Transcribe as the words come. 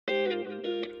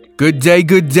Good day,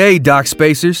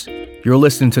 DocSpacers. You're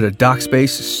listening to the DocSpace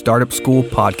Startup School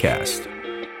podcast.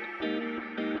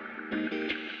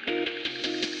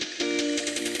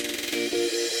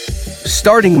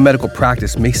 Starting a medical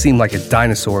practice may seem like a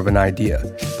dinosaur of an idea.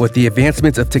 With the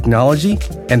advancements of technology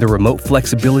and the remote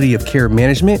flexibility of care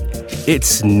management,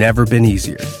 it's never been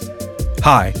easier.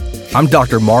 Hi, I'm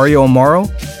Dr. Mario Amaro.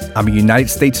 I'm a United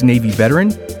States Navy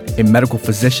veteran, a medical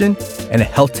physician, and a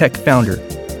health tech founder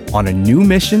on a new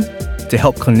mission to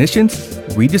help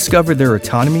clinicians rediscover their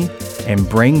autonomy and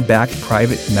bring back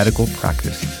private medical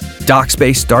practice.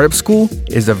 DocSpace Startup School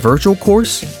is a virtual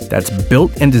course that's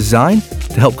built and designed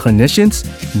to help clinicians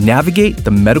navigate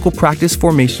the medical practice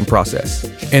formation process.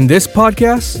 In this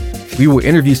podcast, we will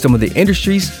interview some of the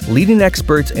industry's leading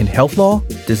experts in health law,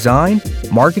 design,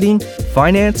 marketing,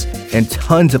 finance, and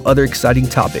tons of other exciting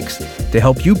topics to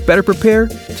help you better prepare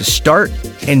to start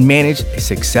and manage a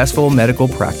successful medical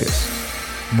practice.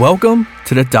 Welcome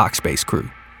to the DocSpace crew.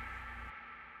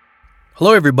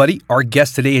 Hello, everybody. Our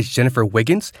guest today is Jennifer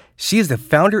Wiggins. She is the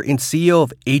founder and CEO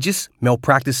of Aegis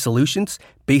Malpractice Solutions,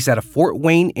 based out of Fort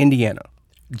Wayne, Indiana.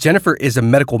 Jennifer is a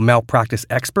medical malpractice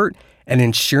expert and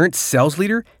insurance sales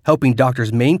leader, helping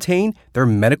doctors maintain their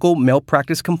medical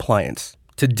malpractice compliance.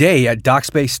 Today at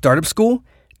DocSpace Startup School,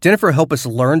 Jennifer helps us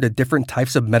learn the different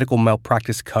types of medical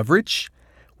malpractice coverage,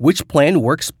 which plan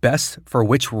works best for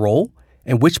which role,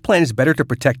 and which plan is better to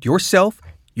protect yourself,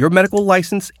 your medical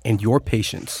license, and your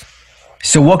patients.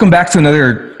 So welcome back to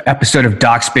another episode of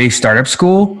DocSpace Startup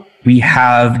School. We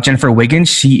have Jennifer Wiggins.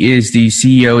 She is the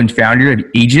CEO and founder of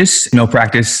Aegis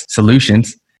Malpractice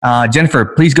Solutions. Jennifer,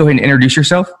 please go ahead and introduce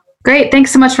yourself. Great. Thanks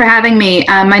so much for having me.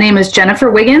 My name is Jennifer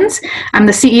Wiggins. I'm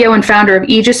the CEO and founder of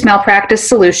Aegis Malpractice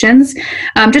Solutions.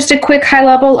 Just a quick high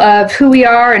level of who we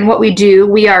are and what we do.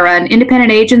 We are an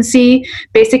independent agency.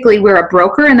 Basically, we're a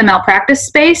broker in the malpractice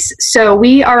space. So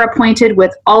we are appointed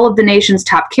with all of the nation's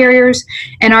top carriers,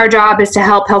 and our job is to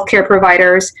help healthcare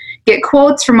providers get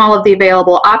quotes from all of the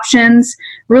available options,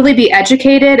 really be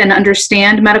educated and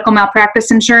understand medical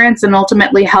malpractice insurance, and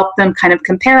ultimately help them kind of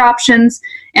compare options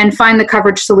and find the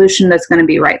coverage solution that's going to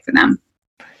be right for them.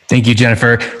 Thank you,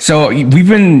 Jennifer. So we've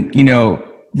been,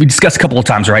 we discussed a couple of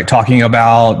times, right, talking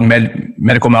about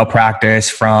medical malpractice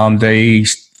from the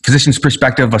physician's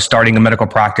perspective of starting a medical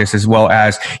practice, as well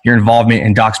as your involvement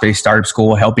in DocSpace Startup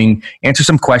School, helping answer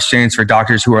some questions for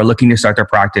doctors who are looking to start their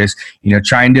practice,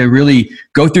 trying to really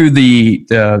go through the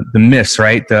myths,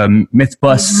 right? The myth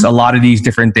busts, a lot of these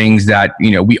different things that,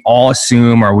 we all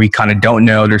assume or we kind of don't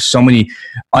know. There's so many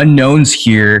unknowns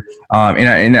here.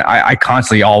 And I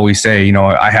constantly always say,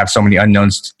 I have so many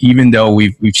unknowns, even though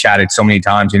we've chatted so many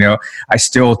times, I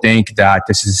still think that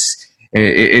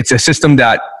it's a system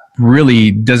that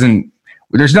really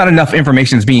there's not enough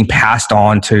information that's being passed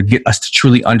on to get us to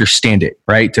truly understand it,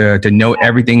 right? To know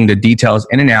everything, the details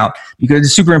in and out, because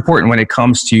it's super important when it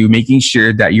comes to making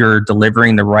sure that you're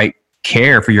delivering the right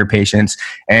care for your patients,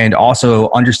 and also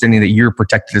understanding that you're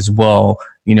protected as well,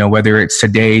 whether it's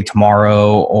today,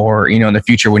 tomorrow, or, in the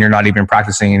future when you're not even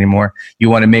practicing anymore. You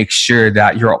want to make sure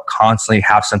that you're constantly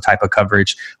have some type of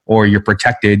coverage, or you're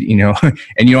protected, and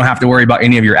you don't have to worry about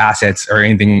any of your assets or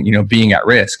anything, being at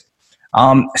risk.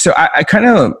 So I kind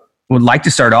of would like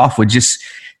to start off with just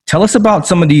tell us about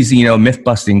some of these, myth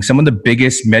busting, some of the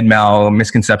biggest med mal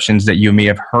misconceptions that you may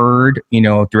have heard,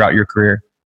 throughout your career.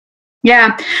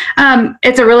 Yeah,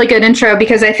 it's a really good intro,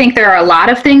 because I think there are a lot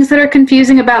of things that are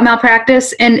confusing about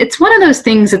malpractice. And it's one of those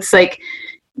things, it's like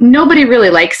nobody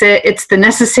really likes it. It's the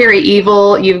necessary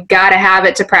evil. You've got to have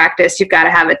it to practice. You've got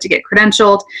to have it to get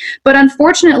credentialed. But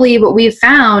unfortunately, what we've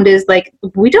found is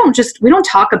we don't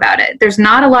talk about it. There's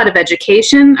not a lot of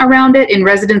education around it in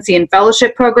residency and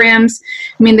fellowship programs.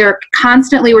 I mean,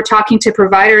 we're talking to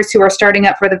providers who are starting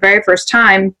up for the very first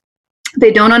time.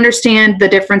 They don't understand the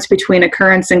difference between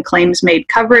occurrence and claims made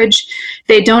coverage.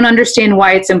 They don't understand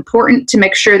why it's important to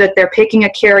make sure that they're picking a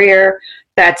carrier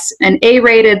that's an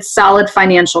A-rated, solid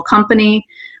financial company.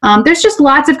 There's just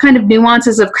lots of kind of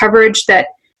nuances of coverage that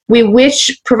we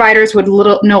wish providers would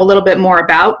know a little bit more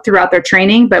about throughout their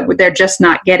training, but they're just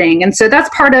not getting. And so that's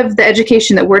part of the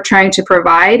education that we're trying to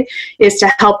provide, is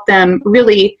to help them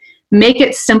really make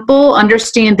it simple,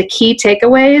 understand the key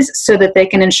takeaways so that they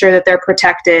can ensure that they're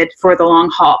protected for the long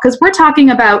haul. Because we're talking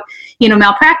about,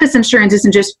 malpractice insurance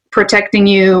isn't just protecting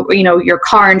you, your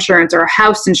car insurance or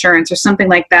house insurance or something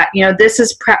like that. This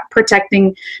is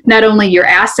protecting not only your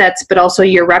assets, but also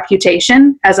your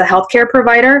reputation as a healthcare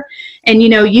provider. And,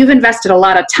 you've invested a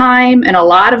lot of time and a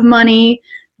lot of money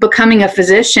becoming a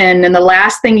physician. And the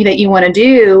last thing that you want to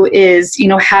do is,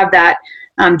 have that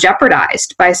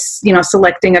jeopardized by,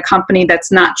 selecting a company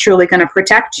that's not truly going to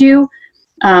protect you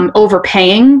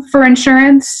overpaying for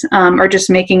insurance, or just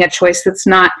making a choice that's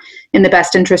not in the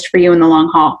best interest for you in the long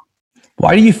haul.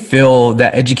 Why do you feel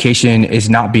that education is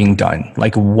not being done?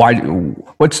 Like, why?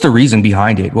 What's the reason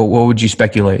behind it? What would you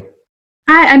speculate?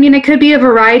 I mean, it could be a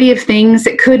variety of things.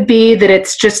 It could be that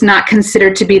it's just not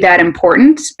considered to be that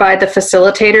important by the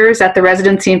facilitators at the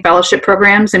residency and fellowship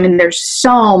programs. I mean, there's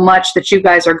so much that you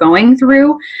guys are going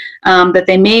through that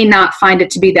they may not find it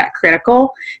to be that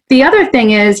critical. The other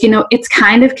thing is, it's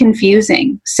kind of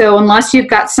confusing. So unless you've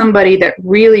got somebody that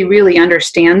really, really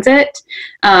understands it,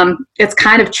 it's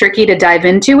kind of tricky to dive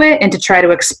into it and to try to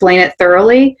explain it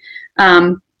thoroughly.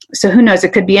 So who knows?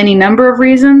 It could be any number of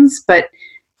reasons, but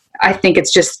I think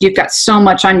it's just you've got so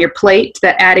much on your plate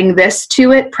that adding this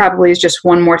to it probably is just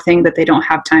one more thing that they don't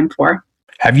have time for.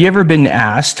 Have you ever been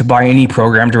asked by any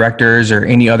program directors or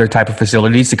any other type of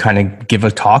facilities to kind of give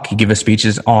a talk, give us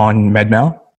speeches on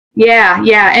MedMal?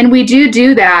 Yeah. And we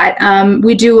do that.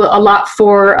 We do a lot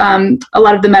for a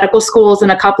lot of the medical schools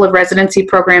and a couple of residency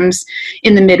programs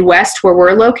in the Midwest where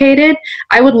we're located.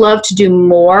 I would love to do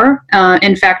more.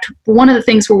 In fact, one of the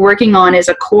things we're working on is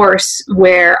a course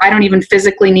where I don't even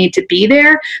physically need to be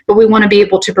there, but we want to be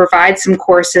able to provide some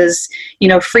courses,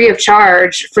 free of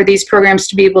charge for these programs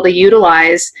to be able to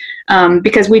utilize.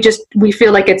 Because we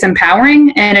feel like it's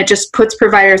empowering and it just puts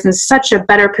providers in such a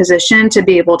better position to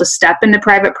be able to step into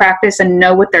private practice and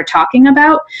know what they're talking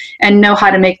about and know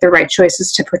how to make the right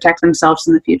choices to protect themselves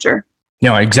in the future.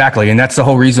 No, exactly. And that's the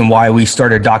whole reason why we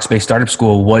started Docspace Startup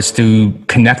School, was to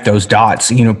connect those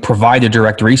dots, provide the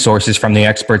direct resources from the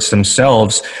experts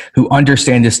themselves who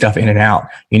understand this stuff in and out.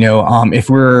 If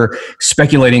we're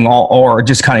speculating or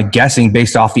just kind of guessing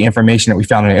based off the information that we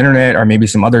found on the internet, or maybe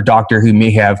some other doctor who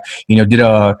may have, did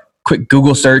a quick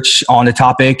Google search on the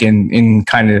topic and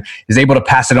kind of is able to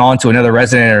pass it on to another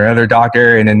resident or another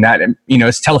doctor. And then that,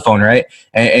 it's telephone, right?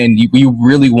 And we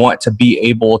really want to be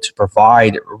able to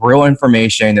provide real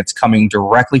information that's coming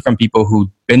directly from people who've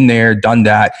been there, done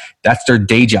that. That's their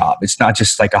day job. It's not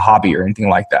just like a hobby or anything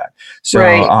like that. So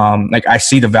right. I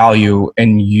see the value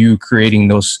in you creating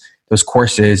those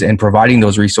courses and providing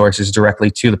those resources directly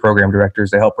to the program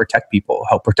directors to help protect people,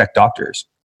 help protect doctors.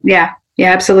 Yeah,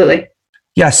 absolutely.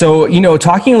 Yeah. So,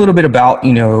 talking a little bit about,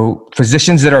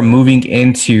 physicians that are moving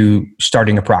into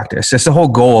starting a practice. That's the whole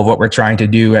goal of what we're trying to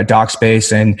do at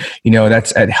DocSpace. And,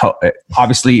 that's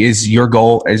obviously is your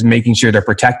goal, is making sure they're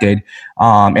protected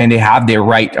and they have the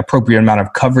right appropriate amount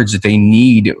of coverage that they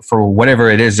need for whatever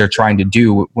it is they're trying to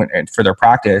do for their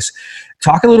practice.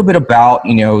 Talk a little bit about,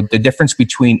 the difference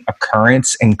between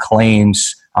occurrence and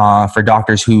claims for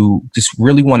doctors who just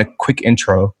really want a quick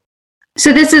intro.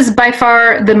 So this is by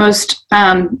far the most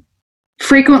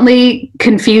frequently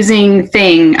confusing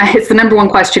thing. It's the number one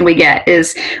question we get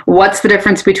is, what's the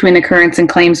difference between occurrence and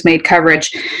claims made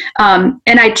coverage? And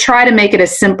I try to make it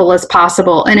as simple as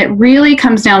possible. And it really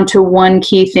comes down to one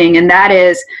key thing, and that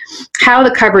is how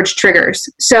the coverage triggers.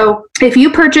 So if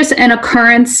you purchase an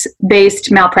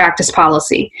occurrence-based malpractice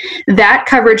policy, that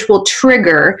coverage will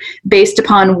trigger based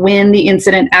upon when the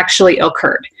incident actually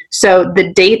occurred. So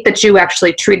the date that you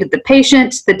actually treated the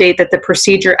patient, the date that the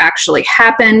procedure actually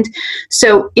happened.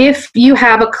 So if you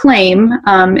have a claim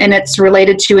and it's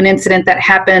related to an incident that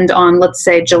happened on, let's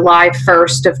say, July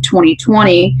 1st of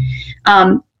 2020,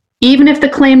 even if the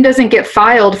claim doesn't get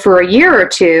filed for a year or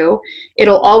two,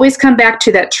 it'll always come back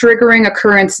to that triggering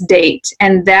occurrence date,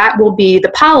 and that will be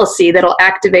the policy that'll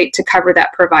activate to cover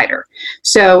that provider.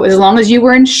 So as long as you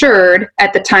were insured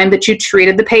at the time that you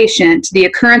treated the patient, the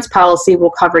occurrence policy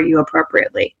will cover you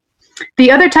appropriately.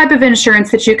 The other type of insurance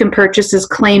that you can purchase is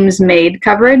claims-made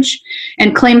coverage,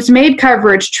 and claims-made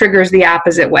coverage triggers the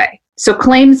opposite way. So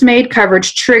claims-made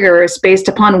coverage triggers based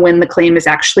upon when the claim is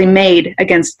actually made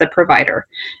against the provider,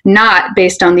 not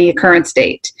based on the occurrence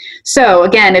date. So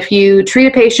again, if you treat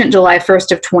a patient July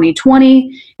 1st of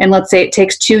 2020, and let's say it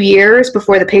takes 2 years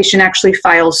before the patient actually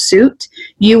files suit,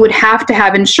 you would have to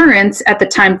have insurance at the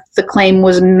time the claim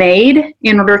was made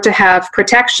in order to have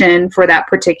protection for that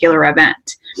particular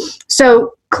event.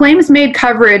 So claims-made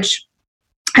coverage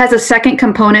has a second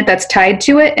component that's tied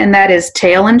to it, and that is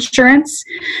tail insurance.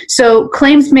 So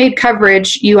claims-made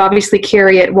coverage, you obviously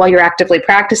carry it while you're actively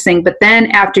practicing, but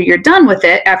then after you're done with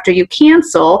it, after you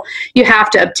cancel, you have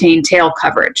to obtain tail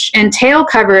coverage. And tail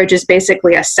coverage is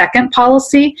basically a second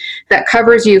policy that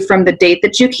covers you from the date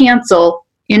that you cancel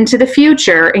into the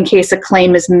future in case a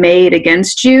claim is made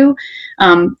against you,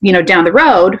 down the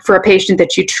road for a patient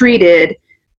that you treated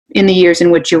in the years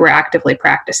in which you were actively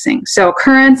practicing. So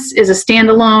occurrence is a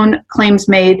standalone, claims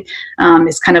made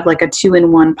is kind of like a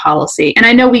 2-in-1 policy. And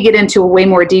I know we get into way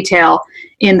more detail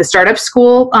in the startup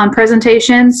school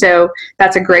presentation, so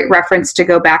that's a great reference to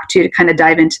go back to kind of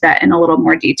dive into that in a little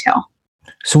more detail.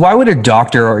 So why would a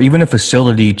doctor or even a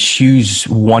facility choose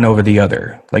one over the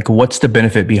other? Like, what's the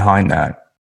benefit behind that?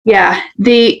 Yeah,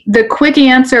 the quick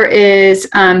answer is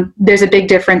there's a big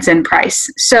difference in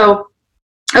price. So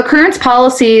occurrence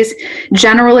policies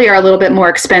generally are a little bit more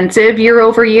expensive year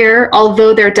over year,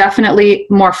 although they're definitely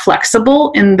more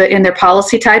flexible in their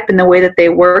policy type and the way that they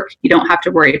work. You don't have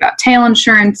to worry about tail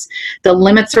insurance. The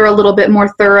limits are a little bit more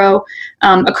thorough.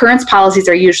 Occurrence policies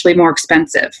are usually more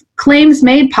expensive. Claims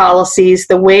made policies,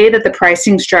 the way that the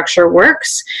pricing structure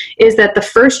works is that the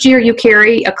first year you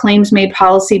carry a claims made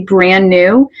policy brand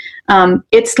new,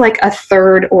 it's like a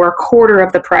third or a quarter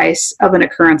of the price of an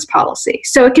occurrence policy.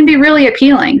 So it can be really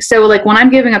appealing. So like when I'm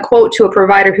giving a quote to a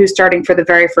provider who's starting for the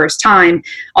very first time,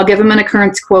 I'll give them an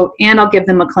occurrence quote and I'll give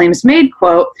them a claims made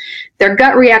quote. Their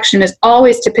gut reaction is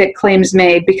always to pick claims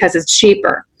made because it's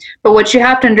cheaper. But what you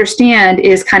have to understand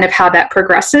is kind of how that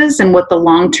progresses and what the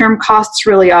long-term costs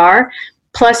really are.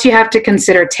 Plus, you have to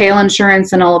consider tail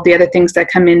insurance and all of the other things that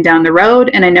come in down the road.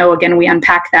 And I know, again, we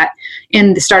unpack that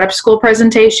in the startup school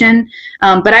presentation.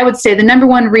 But I would say the number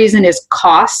one reason is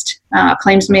cost.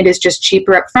 Claims made is just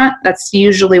cheaper up front. That's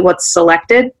usually what's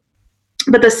selected.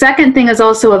 But the second thing is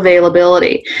also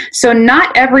availability. So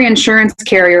not every insurance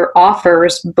carrier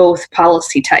offers both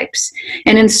policy types.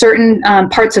 And in certain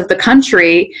parts of the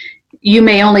country, you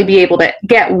may only be able to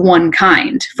get one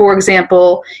kind. For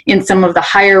example, in some of the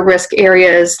higher risk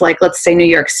areas, like let's say New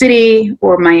York City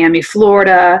or Miami,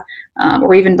 Florida,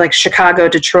 or even like Chicago,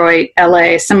 Detroit,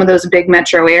 LA, some of those big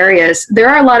metro areas, there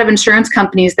are a lot of insurance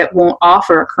companies that won't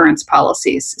offer occurrence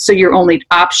policies. So your only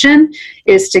option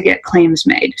is to get claims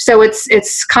made. So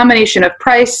it's combination of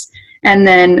price and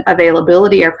then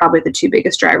availability are probably the two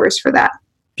biggest drivers for that.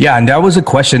 Yeah, and that was a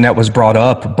question that was brought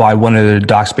up by one of the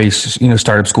DocSpace,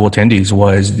 startup school attendees.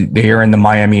 Was they're in the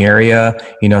Miami area,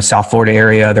 South Florida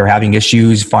area. They're having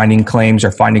issues finding claims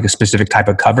or finding a specific type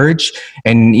of coverage.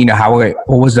 And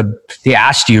they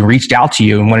asked you, reached out to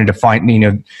you, and wanted to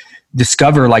find,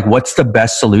 discover like what's the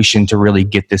best solution to really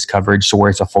get this coverage to where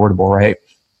it's affordable, right?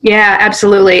 Yeah,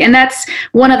 absolutely. And that's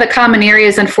one of the common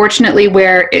areas, unfortunately,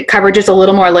 where coverage is a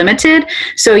little more limited.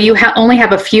 So you only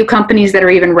have a few companies that are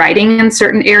even writing in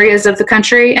certain areas of the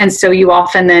country. And so you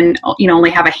often then, only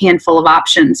have a handful of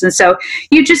options. And so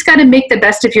you just got to make the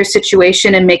best of your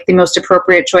situation and make the most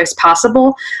appropriate choice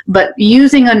possible. But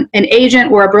using an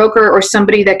agent or a broker or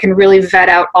somebody that can really vet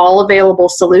out all available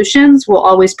solutions will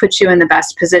always put you in the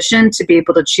best position to be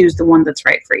able to choose the one that's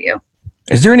right for you.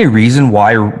 Is there any reason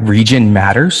why region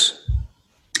matters?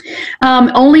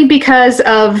 Only because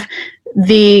of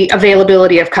the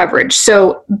availability of coverage.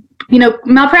 So,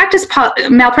 malpractice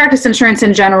insurance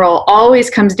in general always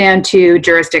comes down to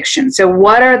jurisdiction. So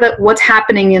what's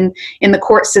happening in the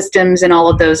court systems in all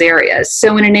of those areas.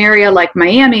 So in an area like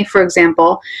Miami, for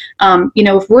example,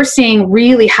 if we're seeing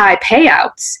really high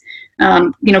payouts,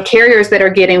 carriers that are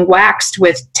getting waxed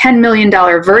with $10 million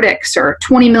verdicts or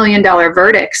 $20 million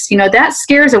verdicts, that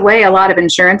scares away a lot of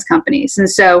insurance companies. And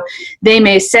so they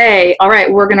may say, all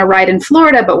right, we're going to write in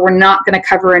Florida, but we're not going to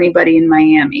cover anybody in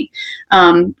Miami.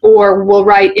 Or we'll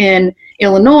write in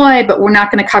Illinois, but we're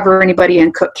not going to cover anybody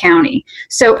in Cook County.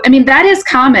 So, that is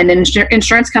common, and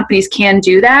insurance companies can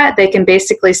do that. They can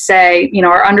basically say,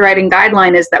 our underwriting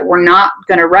guideline is that we're not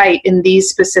going to write in these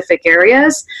specific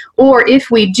areas, or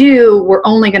if we do, we're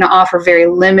only going to offer very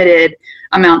limited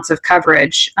amounts of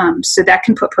coverage. So that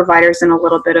can put providers in a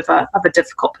little bit of a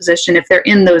difficult position if they're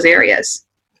in those areas.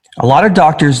 A lot of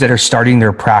doctors that are starting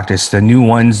their practice, the new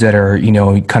ones that are,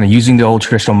 kind of using the old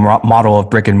traditional model of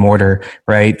brick and mortar,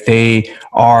 right? They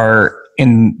are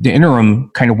in the interim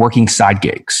kind of working side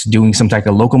gigs, doing some type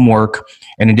of locum work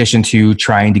in addition to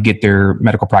trying to get their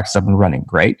medical practice up and running,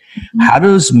 right? Mm-hmm. How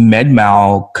does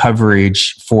MedMal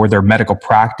coverage for their medical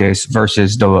practice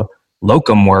versus the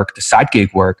locum work, the side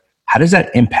gig work, how does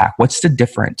that impact? What's the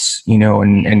difference,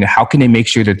 and how can they make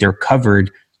sure that they're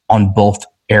covered on both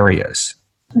areas?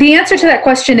 The answer to that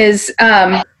question is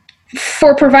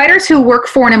for providers who work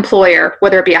for an employer,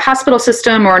 whether it be a hospital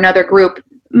system or another group,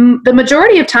 the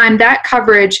majority of time that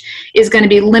coverage is going to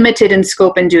be limited in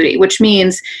scope and duty, which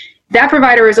means that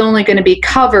provider is only going to be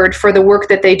covered for the work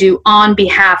that they do on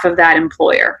behalf of that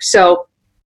employer. So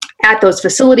at those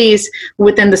facilities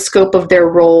within the scope of their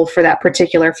role for that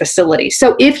particular facility.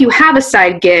 So if you have a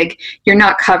side gig, you're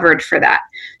not covered for that.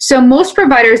 So most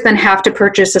providers then have to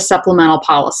purchase a supplemental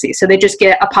policy. So they just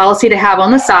get a policy to have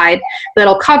on the side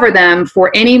that'll cover them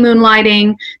for any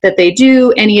moonlighting that they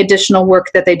do, any additional work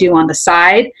that they do on the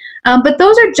side. But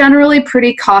those are generally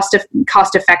pretty cost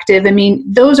effective. I mean,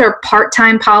 those are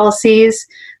part-time policies.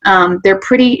 They're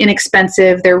pretty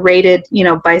inexpensive. They're rated,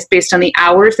 based on the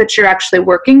hours that you're actually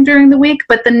working during the week.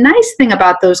 But the nice thing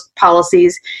about those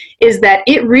policies is that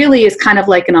it really is kind of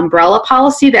like an umbrella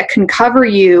policy that can cover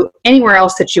you anywhere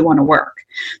else that you want to work.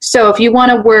 So if you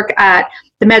want to work at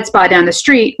the med spa down the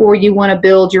street, or you want to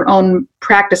build your own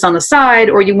practice on the side,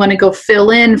 or you want to go fill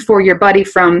in for your buddy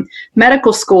from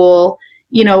medical school,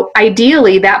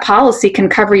 ideally that policy can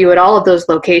cover you at all of those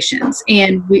locations.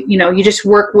 And you just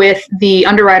work with the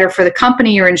underwriter for the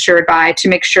company you're insured by to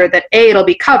make sure that A, it'll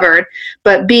be covered,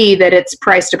 but B, that it's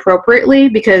priced appropriately,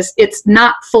 because it's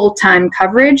not full-time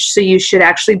coverage. So you should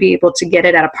actually be able to get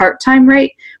it at a part-time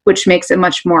rate, which makes it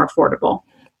much more affordable.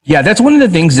 Yeah, that's one of the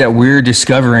things that we're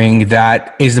discovering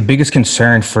that is the biggest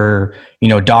concern for,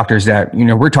 doctors that,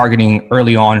 we're targeting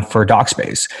early on for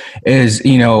DocSpace is,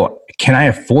 can I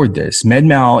afford this?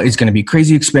 MedMal is going to be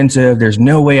crazy expensive. There's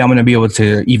no way I'm going to be able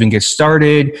to even get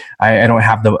started. I don't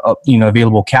have the,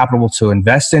 available capital to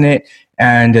invest in it.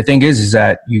 And the thing is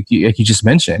that like you just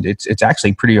mentioned, it's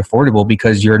actually pretty affordable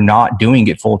because you're not doing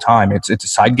it full time. It's a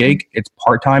side gig, it's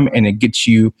part time, and it gets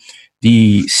you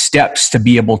the steps to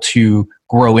be able to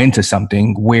grow into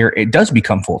something where it does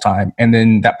become full time. And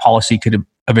then that policy could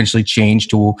eventually change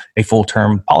to a full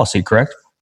term policy, correct?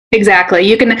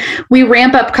 Exactly. We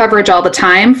ramp up coverage all the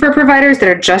time for providers that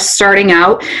are just starting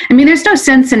out. I mean, there's no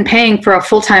sense in paying for a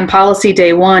full-time policy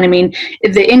day one. I mean,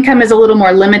 the income is a little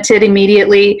more limited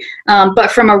immediately,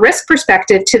 but from a risk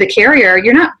perspective to the carrier,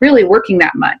 you're not really working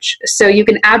that much. So you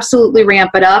can absolutely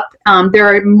ramp it up. There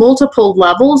are multiple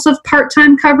levels of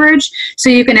part-time coverage. So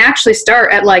you can actually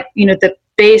start at the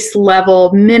base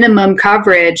level minimum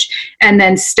coverage and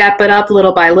then step it up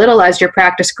little by little as your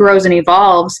practice grows and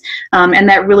evolves. And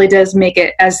that really does make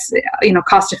it as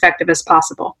cost effective as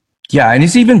possible. Yeah. And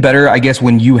it's even better, I guess,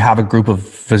 when you have a group of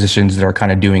physicians that are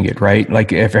kind of doing it, right?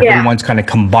 Like if everyone's kind of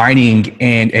combining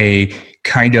in a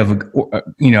kind of,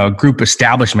 group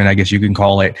establishment, I guess you can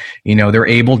call it, they're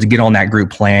able to get on that group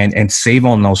plan and save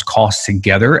on those costs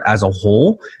together as a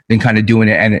whole than kind of doing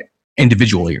it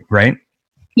individually, right?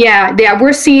 Yeah,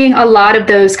 we're seeing a lot of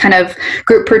those kind of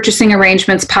group purchasing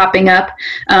arrangements popping up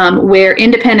where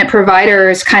independent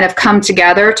providers kind of come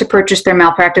together to purchase their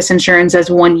malpractice insurance as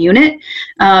one unit.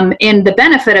 And the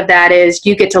benefit of that is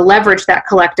you get to leverage that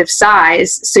collective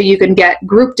size so you can get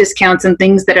group discounts and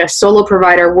things that a solo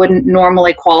provider wouldn't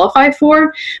normally qualify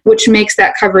for, which makes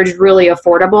that coverage really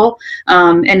affordable.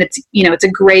 And it's a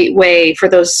great way for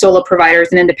those solo providers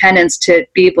and independents to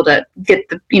be able to get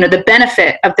the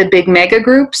benefit of the big mega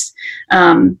groups.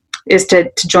 Is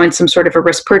to join some sort of a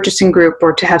risk purchasing group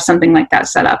or to have something like that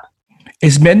set up.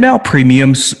 Is MedMal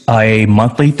premiums a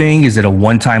monthly thing? Is it a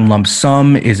one-time lump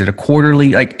sum? Is it a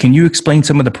quarterly? Can you explain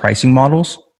some of the pricing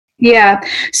models? Yeah.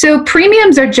 So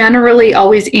premiums are generally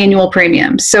always annual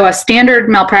premiums. So a standard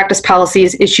malpractice policy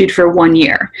is issued for 1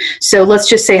 year. So let's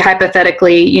just say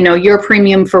hypothetically, your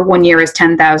premium for 1 year is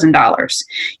 $10,000.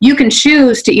 You can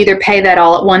choose to either pay that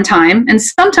all at one time, and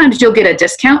sometimes you'll get a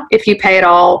discount if you pay it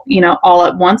all, all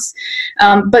at once.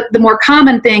 But the more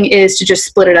common thing is to just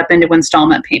split it up into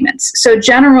installment payments. So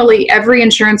generally, every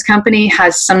insurance company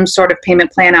has some sort of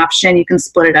payment plan option. You can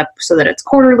split it up so that it's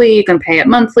quarterly. You can pay it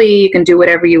monthly. You can do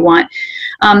whatever you want.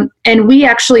 And we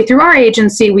actually, through our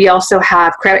agency, we also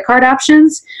have credit card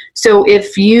options. So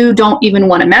if you don't even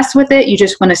want to mess with it, you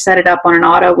just want to set it up on an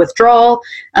auto withdrawal,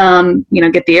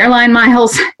 get the airline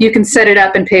miles, you can set it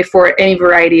up and pay for it any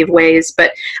variety of ways.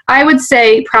 But I would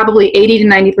say probably 80 to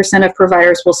 90% of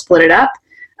providers will split it up,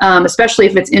 especially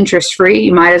if it's interest free.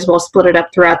 You might as well split it up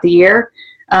throughout the year.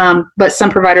 But some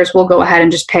providers will go ahead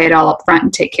and just pay it all up front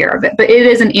and take care of it. But it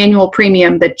is an annual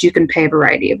premium that you can pay a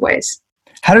variety of ways.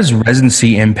 How does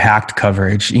residency impact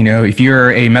coverage? If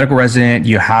you're a medical resident,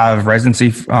 you have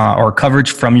residency or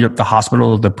coverage from the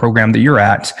hospital, the program that you're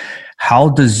at. How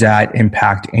does that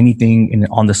impact anything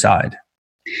on the side?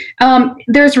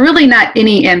 There's really not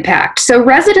any impact. So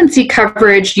residency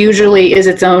coverage usually is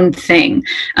its own thing.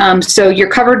 So you're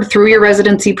covered through your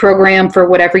residency program for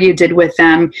whatever you did with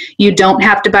them. You don't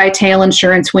have to buy tail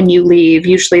insurance when you leave.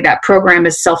 Usually that program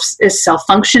is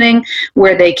self-functioning,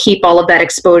 where they keep all of that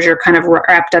exposure kind of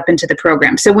wrapped up into the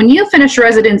program. So when you finish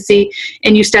residency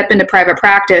and you step into private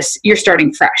practice, you're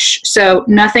starting fresh. So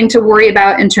nothing to worry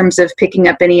about in terms of picking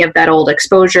up any of that old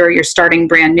exposure. You're starting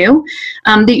brand new.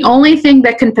 The only thing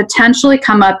that can potentially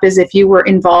come up is if you were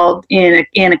involved in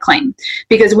a claim.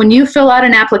 Because when you fill out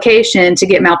an application to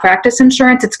get malpractice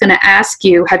insurance, it's going to ask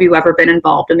you, have you ever been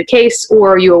involved in a case,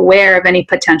 or are you aware of any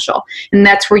potential? And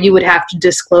that's where you would have to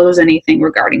disclose anything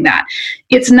regarding that.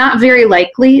 It's not very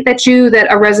likely that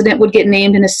a resident would get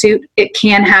named in a suit. It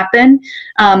can happen.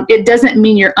 It doesn't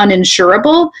mean you're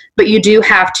uninsurable, but you do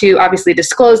have to obviously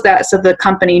disclose that so the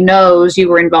company knows you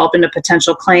were involved in a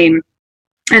potential claim.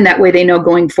 And that way they know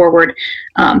going forward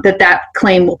that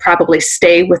claim will probably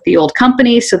stay with the old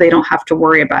company, so they don't have to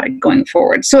worry about it going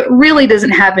forward. So it really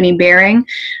doesn't have any bearing.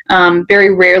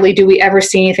 Very rarely do we ever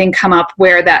see anything come up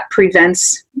where that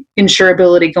prevents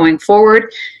insurability going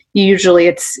forward. Usually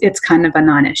it's kind of a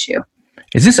non-issue.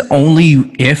 Is this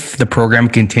only if the program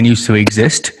continues to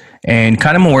exist? And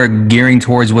kind of more gearing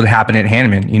towards what happened at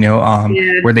Hahnemann,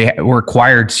 where they were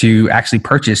required to actually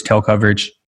purchase tail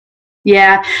coverage.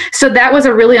 Yeah. So that was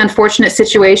a really unfortunate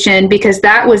situation, because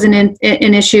that was an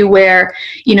issue where,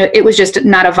 it was just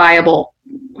not a viable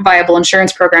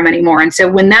insurance program anymore. And so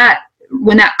when that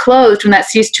closed, when that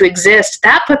ceased to exist,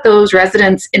 that put those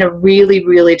residents in a really,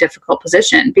 really difficult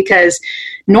position, because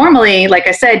normally, like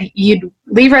I said, you'd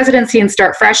leave residency and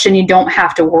start fresh and you don't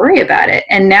have to worry about it.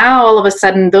 And now all of a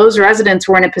sudden those residents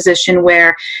were in a position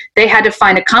where they had to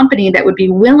find a company that would be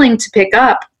willing to pick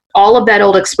up all of that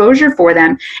old exposure for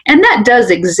them. And that does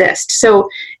exist. So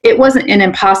it wasn't an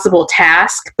impossible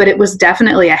task, but it was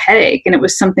definitely a headache. And it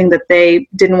was something that they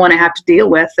didn't want to have to deal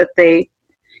with, that they,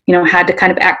 had to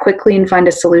kind of act quickly and find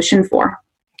a solution for.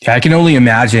 Yeah, I can only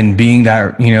imagine being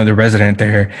that, the resident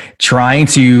there, trying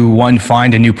to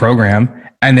find a new program,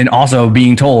 and then also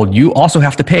being told you also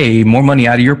have to pay more money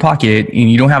out of your pocket and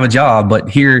you don't have a job, but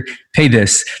here, pay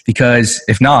this, because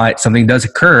if not, something does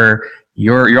occur,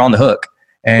 you're on the hook.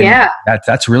 And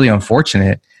that's really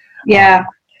unfortunate. Yeah.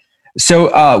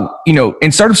 So,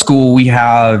 in startup school, we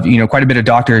have, quite a bit of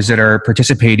doctors that are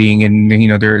participating, and,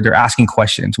 they're asking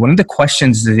questions. One of the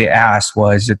questions that they asked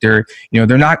was that they're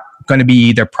not going to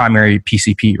be their primary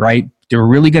PCP, right? They're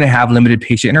really going to have limited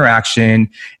patient interaction,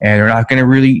 and they're not going to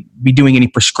really be doing any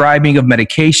prescribing of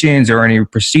medications or any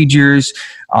procedures.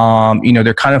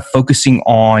 They're kind of focusing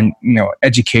on,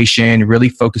 education, really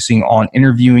focusing on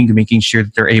interviewing and making sure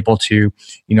that they're able to,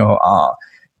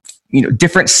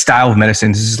 different style of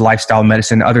medicine. This is lifestyle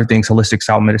medicine, other things, holistic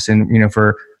style medicine,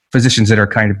 for physicians that are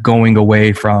kind of going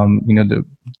away from, the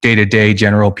day-to-day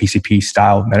general PCP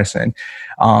style of medicine.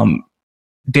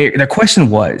 The question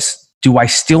was, do I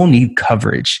still need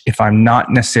coverage if I'm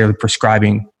not necessarily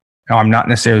prescribing or I'm not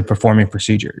necessarily performing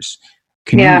procedures?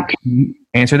 Can you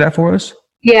answer that for us?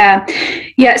 Yeah.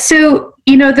 So,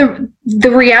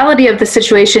 the reality of the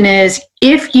situation is,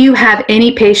 if you have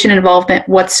any patient involvement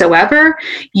whatsoever,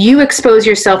 you expose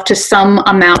yourself to some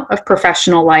amount of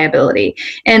professional liability.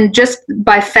 And just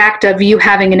by fact of you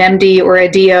having an MD or a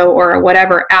DO or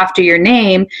whatever after your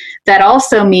name, that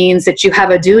also means that you have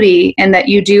a duty and that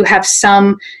you do have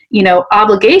some,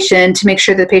 obligation to make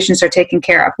sure that patients are taken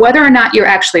care of. Whether or not you're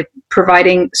actually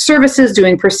providing services,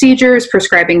 doing procedures,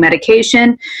 prescribing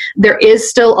medication, there is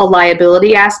still a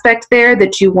liability aspect there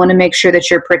that you want to make sure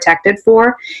that you're protected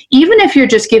for. Even if you're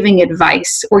just giving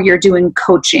advice, or you're doing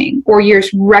coaching, or you're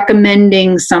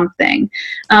recommending something,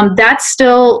 that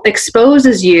still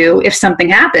exposes you, if something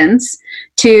happens,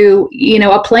 to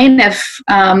a plaintiff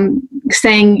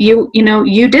saying you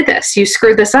did this, you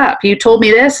screwed this up, you told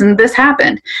me this and this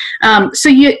happened. So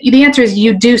the answer is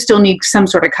you do still need some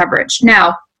sort of coverage.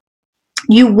 Now,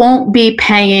 you won't be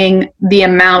paying the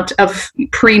amount of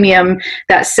premium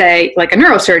that, say, like a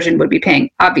neurosurgeon would be paying,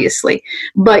 obviously,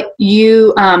 but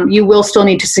you will still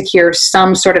need to secure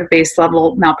some sort of base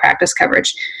level malpractice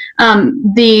coverage.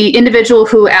 The individual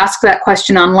who asked that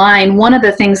question online, one of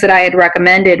the things that I had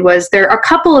recommended was there are a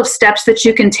couple of steps that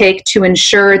you can take to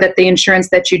ensure that the insurance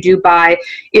that you do buy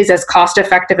is as cost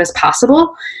effective as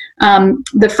possible.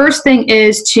 The first thing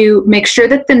is to make sure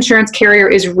that the insurance carrier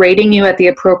is rating you at the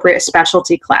appropriate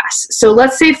specialty class. So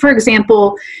let's say, for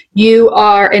example, you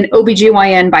are an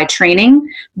OBGYN by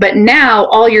training, but now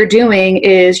all you're doing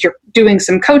is you're doing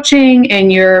some coaching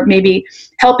and you're maybe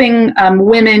helping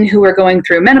women who are going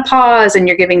through menopause, and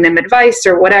you're giving them advice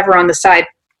or whatever on the side.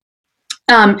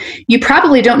 You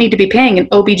probably don't need to be paying an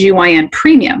OBGYN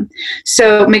premium.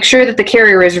 So make sure that the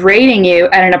carrier is rating you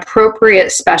at an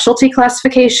appropriate specialty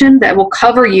classification that will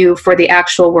cover you for the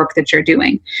actual work that you're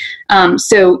doing.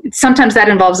 So sometimes that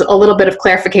involves a little bit of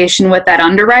clarification with that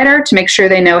underwriter to make sure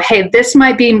they know, hey, this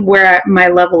might be where my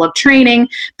level of training,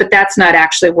 but that's not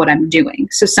actually what I'm doing.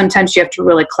 So sometimes you have to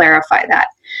really clarify that.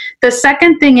 The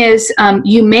second thing is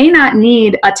you may not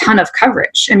need a ton of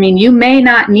coverage. I mean, you may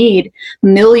not need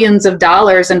millions of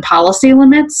dollars in policy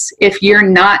limits if you're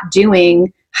not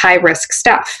doing high risk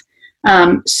stuff.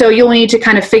 So you'll need to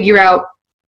kind of figure out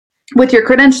with your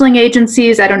credentialing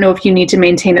agencies, I don't know if you need to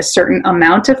maintain a certain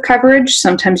amount of coverage.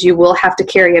 Sometimes you will have to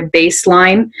carry a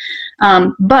baseline.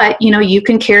 But, you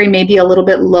can carry maybe a little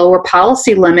bit lower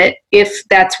policy limit if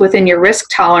that's within your risk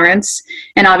tolerance.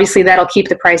 And obviously that'll keep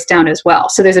the price down as well.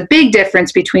 So there's a big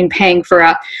difference between paying for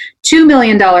a $2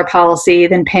 million policy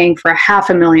than paying for a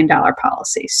 $500,000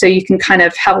 policy. So you can kind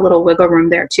of have a little wiggle room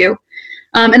there too.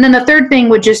 And then the third thing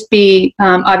would just be,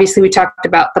 obviously we talked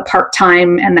about the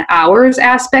part-time and the hours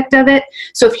aspect of it.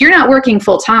 So if you're not working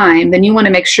full-time, then you want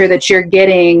to make sure that you're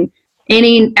getting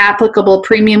any applicable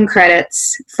premium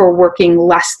credits for working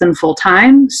less than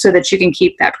full-time so that you can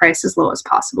keep that price as low as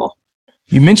possible.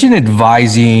 You mentioned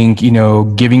advising,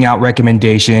 giving out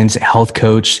recommendations, health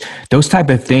coach, those type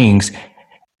of things.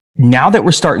 Now that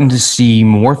we're starting to see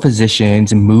more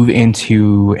physicians move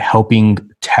into helping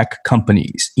tech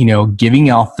companies, giving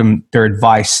out them their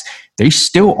advice, they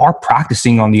still are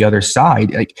practicing on the other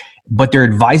side, but they're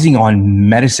advising on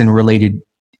medicine related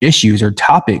issues or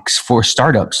topics for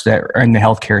startups that are in the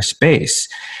healthcare space.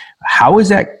 How is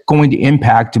that going to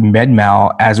impact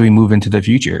MedMal as we move into the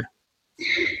future?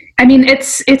 I mean,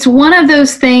 it's one of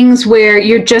those things where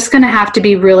you're just going to have to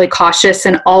be really cautious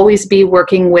and always be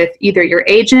working with either your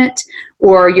agent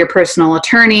or your personal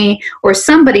attorney or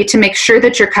somebody to make sure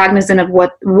that you're cognizant of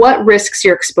what risks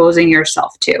you're exposing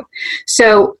yourself to.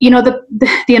 So,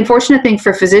 the unfortunate thing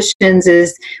for physicians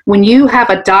is when you have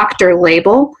a doctor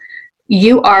label,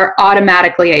 you are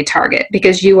automatically a target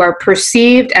because you are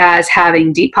perceived as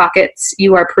having deep pockets.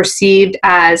 You are perceived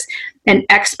as an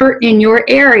expert in your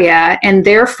area, and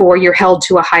therefore you're held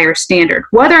to a higher standard.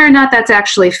 Whether or not that's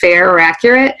actually fair or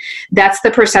accurate, that's the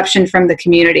perception from the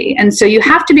community. And so you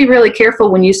have to be really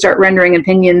careful when you start rendering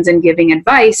opinions and giving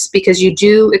advice because you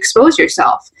do expose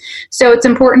yourself. So it's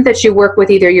important that you work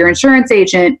with either your insurance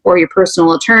agent or your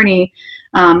personal attorney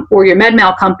or your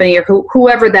MedMal company or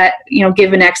whoever that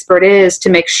given expert is to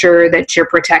make sure that you're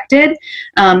protected.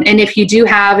 And if you do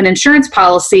have an insurance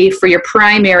policy for your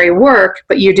primary work,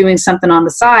 but you're doing something on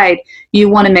the side, you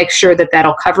want to make sure that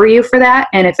that'll cover you for that.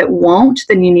 And if it won't,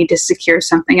 then you need to secure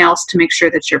something else to make sure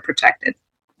that you're protected.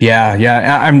 Yeah.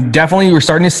 We're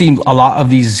starting to see a lot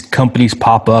of these companies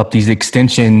pop up, these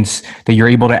extensions that you're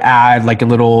able to add like a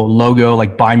little logo,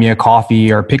 like buy me a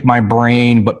coffee or pick my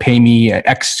brain, but pay me an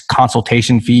X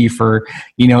consultation fee for,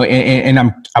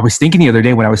 I was thinking the other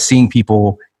day when I was seeing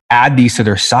people add these to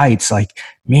their sites, like,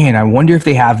 man, I wonder if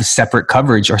they have separate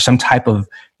coverage or some type of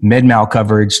MedMal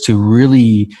coverage to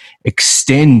really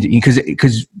extend,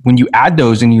 because when you add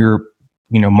those and you're,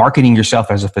 marketing yourself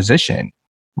as a physician,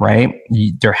 right?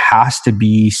 There has to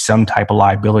be some type of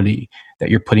liability that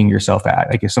you're putting yourself at.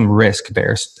 Like there's some risk there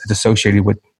that's associated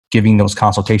with giving those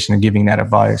consultations and giving that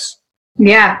advice.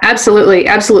 Yeah, absolutely.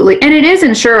 Absolutely. And it is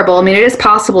insurable. I mean, it is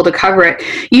possible to cover it.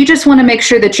 You just want to make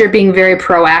sure that you're being very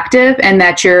proactive and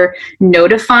that you're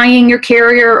notifying your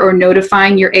carrier or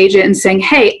notifying your agent and saying,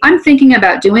 hey, I'm thinking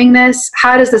about doing this.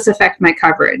 How does this affect my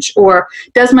coverage? Or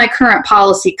does my current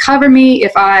policy cover me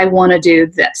if I want to do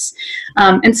this?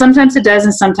 And sometimes it does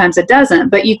and sometimes it doesn't.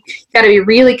 But you got to be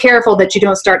really careful that you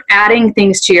don't start adding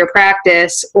things to your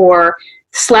practice or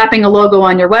slapping a logo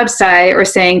on your website or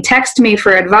saying, text me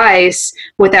for advice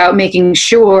without making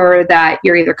sure that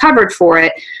you're either covered for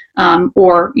it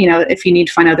or, if you need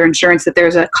to find other insurance, that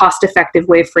there's a cost-effective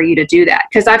way for you to do that.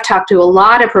 Because I've talked to a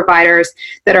lot of providers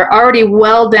that are already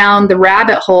well down the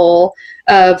rabbit hole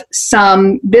of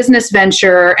some business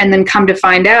venture and then come to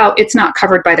find out it's not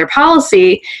covered by their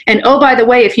policy. And oh, by the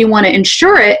way, if you want to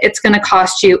insure it, it's going to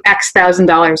cost you X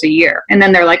 $1,000s a year. And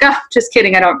then they're like, oh, just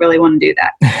kidding. I don't really want to do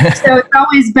that. So it's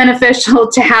always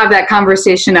beneficial to have that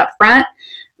conversation up front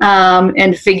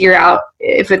and figure out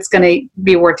if it's going to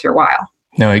be worth your while.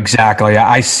 No, exactly.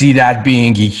 I see that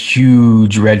being a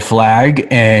huge red flag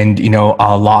and,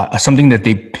 something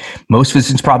that most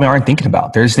physicians probably aren't thinking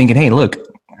about. They're just thinking, hey, look,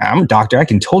 I'm a doctor. I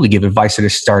can totally give advice to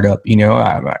this startup.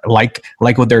 I like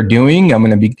what they're doing. I'm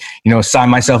going to be, sign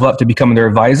myself up to become their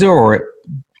advisor or,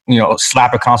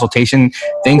 slap a consultation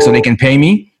thing so they can pay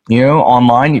me,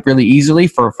 online really easily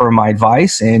for my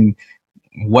advice. And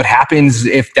what happens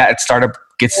if that startup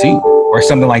gets sued or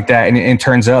something like that? And it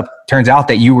turns out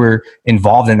that you were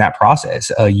involved in that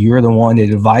process. You're the one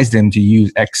that advised them to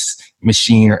use X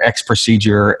machine or X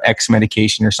procedure or X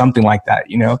medication or something like that,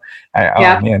 Yeah.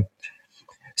 Oh man.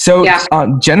 So,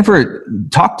 Jennifer,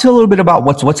 talk to a little bit about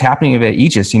what's happening at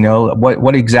Aegis.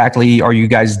 What exactly are you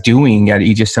guys doing at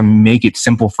Aegis to make it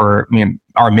simple or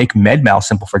make MedMal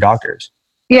simple for doctors?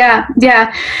 Yeah.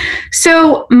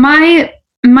 So my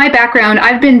background,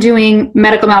 I've been doing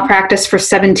medical malpractice for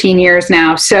 17 years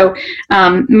now. So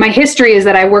my history is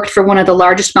that I worked for one of the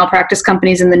largest malpractice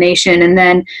companies in the nation, and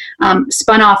then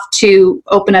spun off to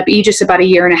open up Aegis about 1.5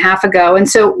 years ago. And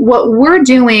so what we're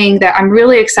doing that I'm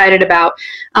really excited about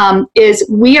is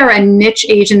we are a niche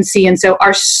agency. And so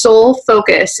our sole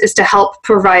focus is to help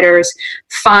providers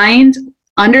find,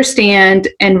 understand,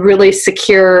 and really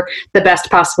secure the best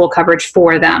possible coverage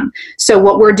for them. So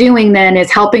what we're doing then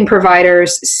is helping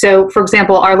providers. So for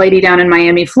example, our lady down in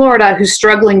Miami, Florida, who's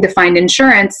struggling to find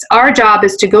insurance, our job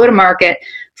is to go to market,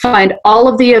 find all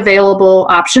of the available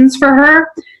options for her,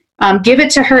 give it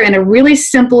to her in a really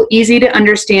simple, easy to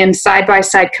understand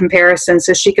side-by-side comparison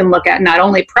so she can look at not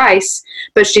only price,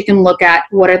 but she can look at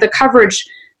what are the coverage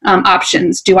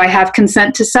options. Do I have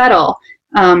consent to settle?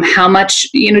 How much,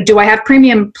 do I have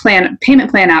payment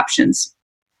plan options?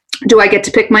 Do I get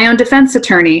to pick my own defense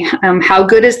attorney? How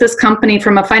good is this company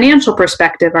from a financial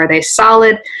perspective? Are they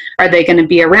solid? Are they going to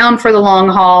be around for the long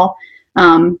haul?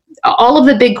 All of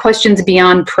the big questions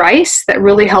beyond price that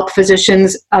really help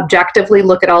physicians objectively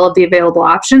look at all of the available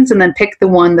options and then pick the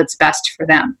one that's best for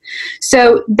them.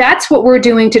 So that's what we're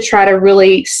doing to try to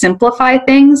really simplify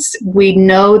things. We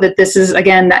know that this is,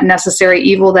 again, that necessary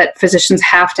evil that physicians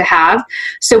have to have.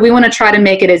 So we want to try to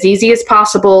make it as easy as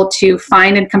possible to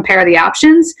find and compare the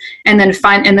options and then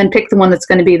pick the one that's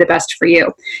going to be the best for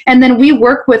you. And then we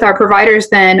work with our providers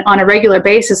then on a regular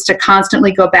basis to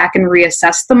constantly go back and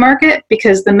reassess the market,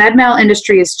 because the MedMal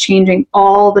industry is changing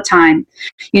all the time.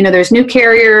 There's new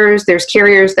carriers, there's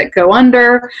carriers that go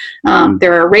under,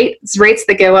 there are rates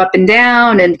that go up and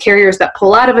down, and carriers that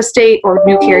pull out of a state or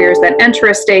new carriers that enter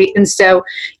a state. And so,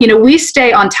 we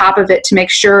stay on top of it to make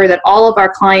sure that all of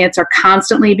our clients are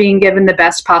constantly being given the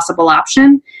best possible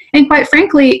option. And quite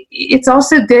frankly, it's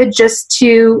also good just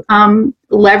to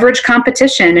leverage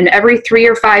competition. And every 3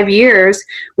 or 5 years,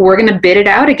 we're going to bid it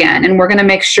out again. And we're going to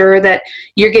make sure that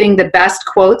you're getting the best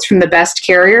quotes from the best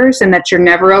carriers and that you're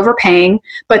never overpaying,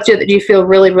 but that you feel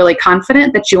really, really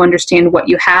confident that you understand what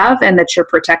you have and that you're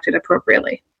protected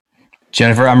appropriately.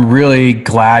 Jennifer, I'm really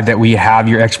glad that we have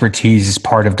your expertise as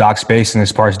part of DocSpace and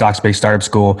as part of DocSpace Startup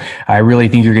School. I really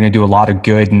think you're going to do a lot of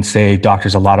good and save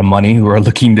doctors a lot of money who are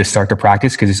looking to start their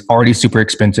practice, because it's already super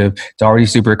expensive. It's already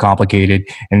super complicated.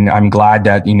 And I'm glad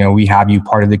that, we have you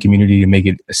part of the community to make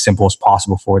it as simple as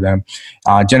possible for them.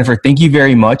 Jennifer, thank you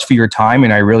very much for your time,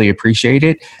 and I really appreciate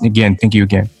it. Again, thank you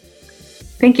again.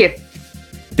 Thank you.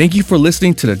 Thank you for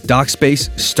listening to the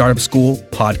DocSpace Startup School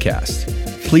podcast.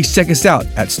 Please check us out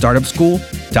at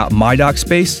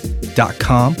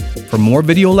startupschool.mydocspace.com for more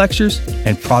video lectures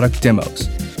and product demos.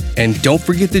 And don't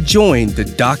forget to join the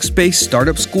DocSpace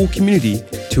Startup School community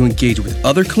to engage with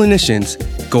other clinicians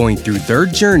going through their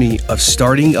journey of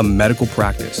starting a medical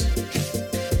practice.